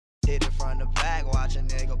hit it from the back, watch a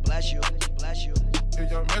nigga bless you, bless you.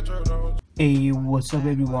 Hey, what's up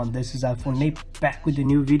everyone, this is iPhone Nate back with a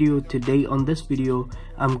new video. Today on this video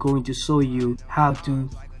I'm going to show you how to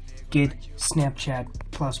get Snapchat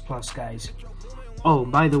plus guys. Oh,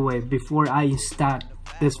 by the way, before I start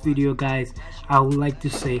this video guys, I would like to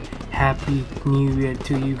say happy new year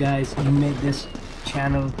to you guys. You made this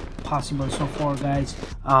channel possible so far guys.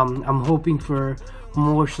 I'm hoping for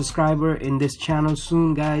more subscriber in this channel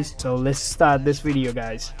soon guys, so let's start this video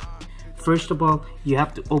guys. First of all, you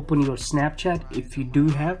have to open your Snapchat if you do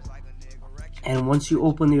have, and once you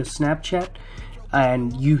open your Snapchat,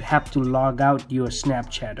 and you have to log out your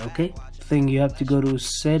Snapchat. Okay, thing you have to go to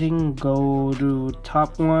setting, go to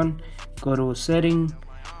top one, go to setting,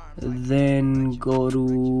 then go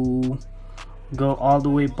all the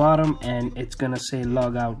way bottom, and it's gonna say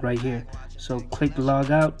log out right here. So click log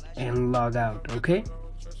out and log out. Okay,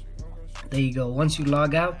 there you go. Once you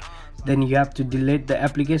log out, then you have to delete the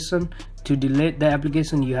application. To delete the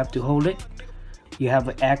application, you have to hold it. You have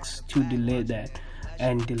an X to delete that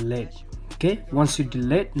and delete. Okay, once you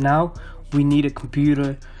delete, now we need a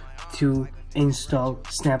computer to install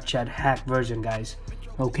Snapchat hack version guys.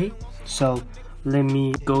 Okay, so let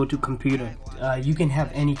me go to computer. You can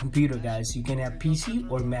have any computer guys, you can have PC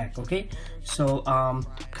or Mac. Okay, so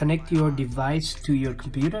connect your device to your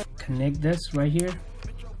computer, connect this right here.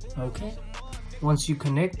 Okay, once you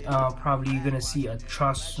connect, probably you're gonna see a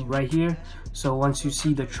truss right here. So once you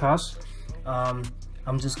see the truss, I'm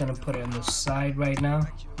just gonna put it on the side right now.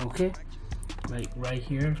 Okay, like right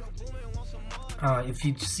here. If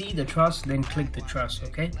you see the truss, then click the truss.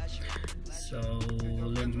 Okay, so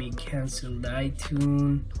let me cancel the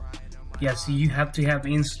iTunes. Yeah, so you have to have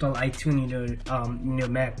install iTunes in your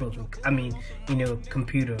MacBook, I mean in your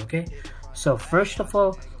computer. Okay, so first of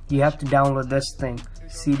all, you have to download this thing,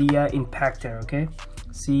 CDI Impactor. Okay,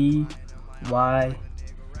 CYDIA,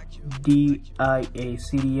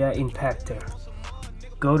 CDI Impactor.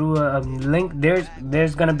 Go to a link.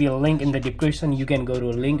 There's gonna be a link in the description. You can go to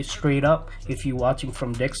a link straight up if you're watching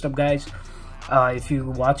from desktop guys. If you're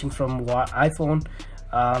watching from iPhone,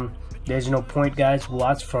 there's no point guys.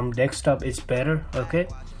 Watch from desktop, it's better. Okay,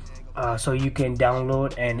 so you can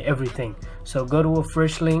download and everything. So go to a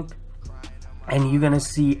first link, and you're gonna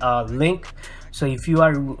see a link. So if you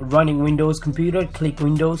are running Windows computer, click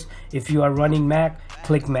Windows. If you are running Mac,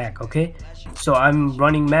 click Mac. Okay, so I'm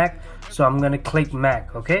running Mac, so I'm gonna click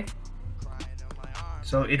Mac. Okay,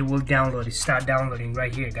 so it will download. It start downloading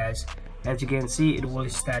right here guys. As you can see, it will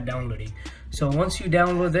start downloading. So once you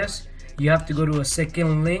download this, you have to go to a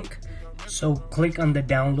second link. So click on the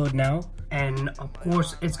download now, and of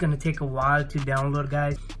course it's gonna take a while to download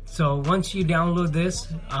guys. So once you download this,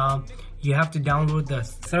 you have to download the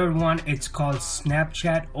third one. It's called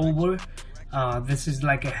Snapchat Over. This is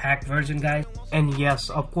like a hack version guys. And yes,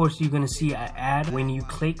 of course you're gonna see an ad. When you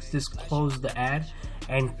click, just close the ad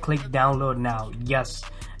and click download now. Yes,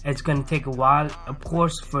 it's gonna take a while, of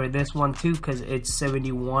course, for this one too, because it's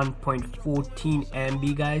 71.14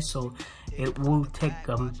 MB guys, so it will take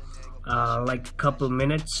like a couple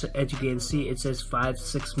minutes. As you can see, it says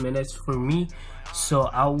 5-6 minutes for me, so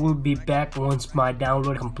I will be back once my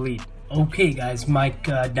download complete. Okay guys, my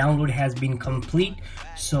download has been complete,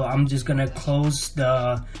 so I'm just gonna close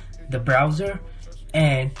the browser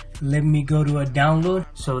and let me go to a download.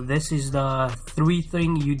 So this is the three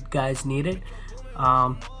thing you guys needed.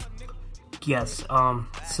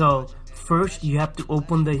 So first you have to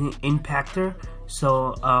open the Impactor.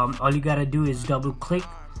 So all you gotta do is double click.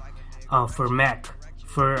 For Mac,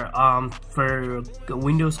 for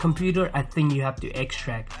Windows computer, I think you have to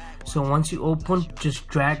extract. So once you open, just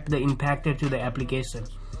drag the Impactor to the application,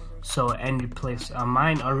 so and replace.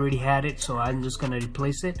 Mine already had it, so I'm just gonna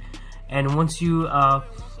replace it. And once you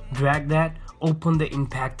drag that, open the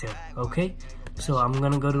Impactor. Okay, so I'm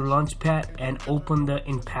gonna go to Launchpad and open the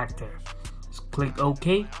Impactor. Just click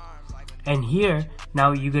OK, and here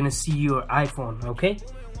now you're gonna see your iPhone. Okay,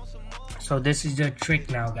 so this is the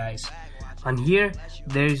trick now guys. On here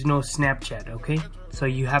there is no Snapchat. Okay, so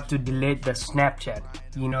you have to delete the Snapchat,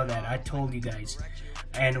 you know that I told you guys.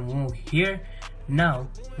 And here now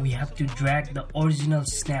we have to drag the original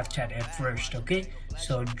Snapchat at first. Okay,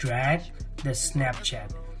 so drag the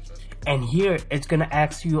Snapchat, and here it's gonna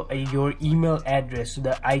ask you your email address,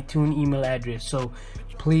 the iTunes email address. So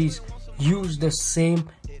please use the same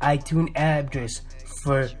iTunes address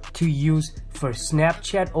to use for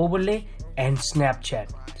Snapchat overlay and Snapchat.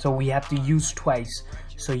 So we have to use twice,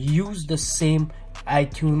 so use the same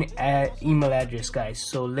iTunes email address guys.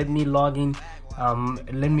 So let me log in.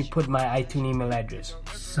 Let me put my iTunes email address.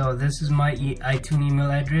 So this is my iTunes email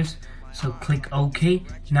address. So click OK.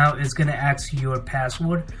 Now it's gonna ask your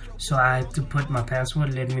password, so I have to put my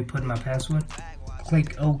password. Let me put my password.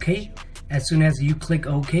 Click OK. As soon as you click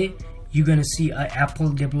OK, you're gonna see an Apple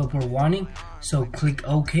developer warning. So click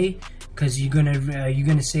OK, because you're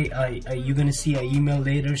gonna see an email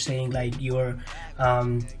later saying like your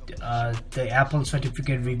the Apple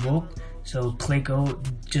certificate revoked. So click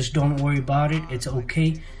just don't worry about it, it's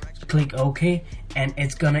okay. Click OK, and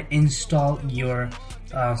it's gonna install your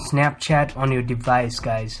Snapchat on your device,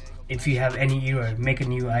 guys. If you have any error, make a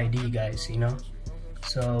new ID, guys, you know.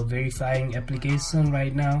 So verifying application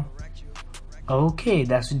right now. Okay,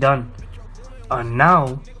 that's done.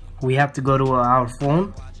 Now we have to go to our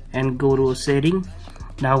phone and go to a setting.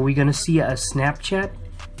 Now we're gonna see a Snapchat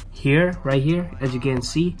here, right here. As you can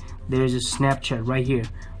see, there's a Snapchat right here,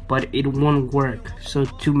 but it won't work. So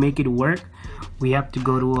to make it work, we have to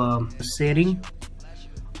go to a setting,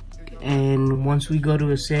 and once we go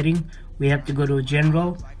to a setting, we have to go to a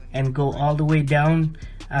general and go all the way down.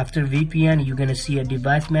 After VPN, you're gonna see a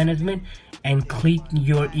device management, and click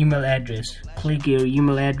your email address. Click your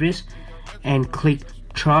email address and click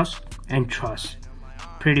trust and trust.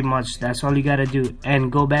 Pretty much that's all you gotta do,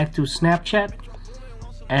 and go back to Snapchat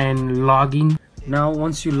and log in. Now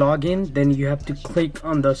once you log in, then you have to click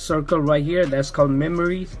on the circle right here, that's called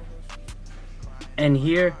memories, and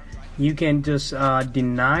here you can just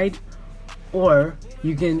denied or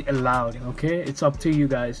you can allowed. Okay, it's up to you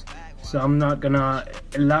guys. So I'm not gonna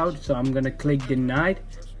allowed, so I'm gonna click denied.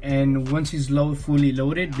 And once it's fully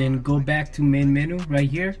loaded, then go back to main menu right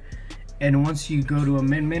here. And once you go to a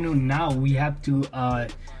main menu, now we have to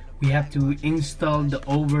install the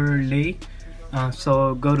overlay.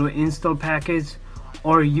 So go to install package,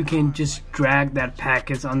 or you can just drag that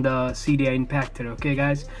package on the CDI impactor. Okay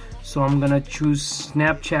guys, so I'm gonna choose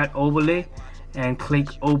Snapchat overlay and click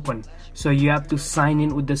open. So you have to sign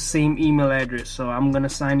in with the same email address. So I'm gonna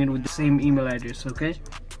sign in with the same email address, okay,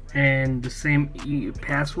 and the same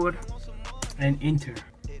password, and enter.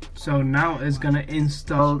 So now it's gonna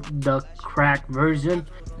install the cracked version.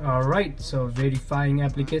 Alright, so verifying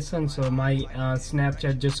application. So my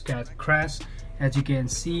Snapchat just got crashed, as you can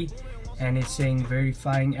see, and it's saying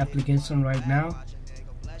verifying application right now.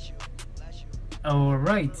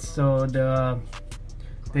 Alright, so the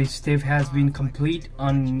step has been complete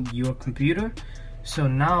on your computer. So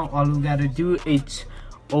now all you gotta do is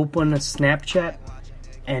open a Snapchat,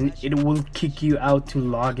 and it will kick you out to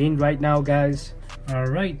log in right now, guys.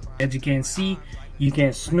 Alright, as you can see, you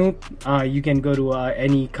can snoop. You can go to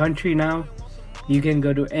any country now. You can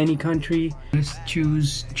go to any country. Let's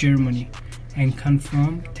choose Germany and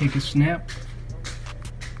confirm. Take a snap,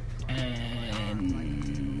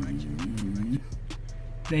 and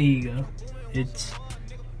there you go. It's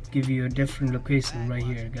give you a different location right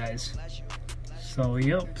here, guys. So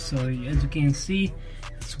yep, so as you can see,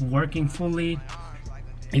 it's working fully.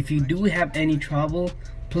 If you do have any trouble,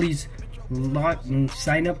 please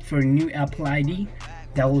sign up for a new Apple ID.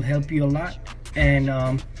 That will help you a lot. And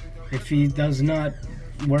if it does not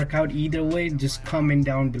work out either way, just comment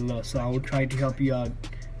down below, so I will try to help you out.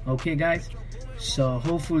 Okay guys, so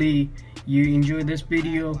hopefully you enjoy this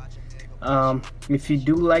video. If you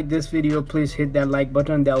do like this video, please hit that like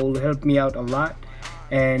button. That will help me out a lot.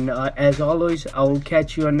 And as always, I will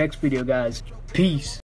catch you on next video, guys. Peace.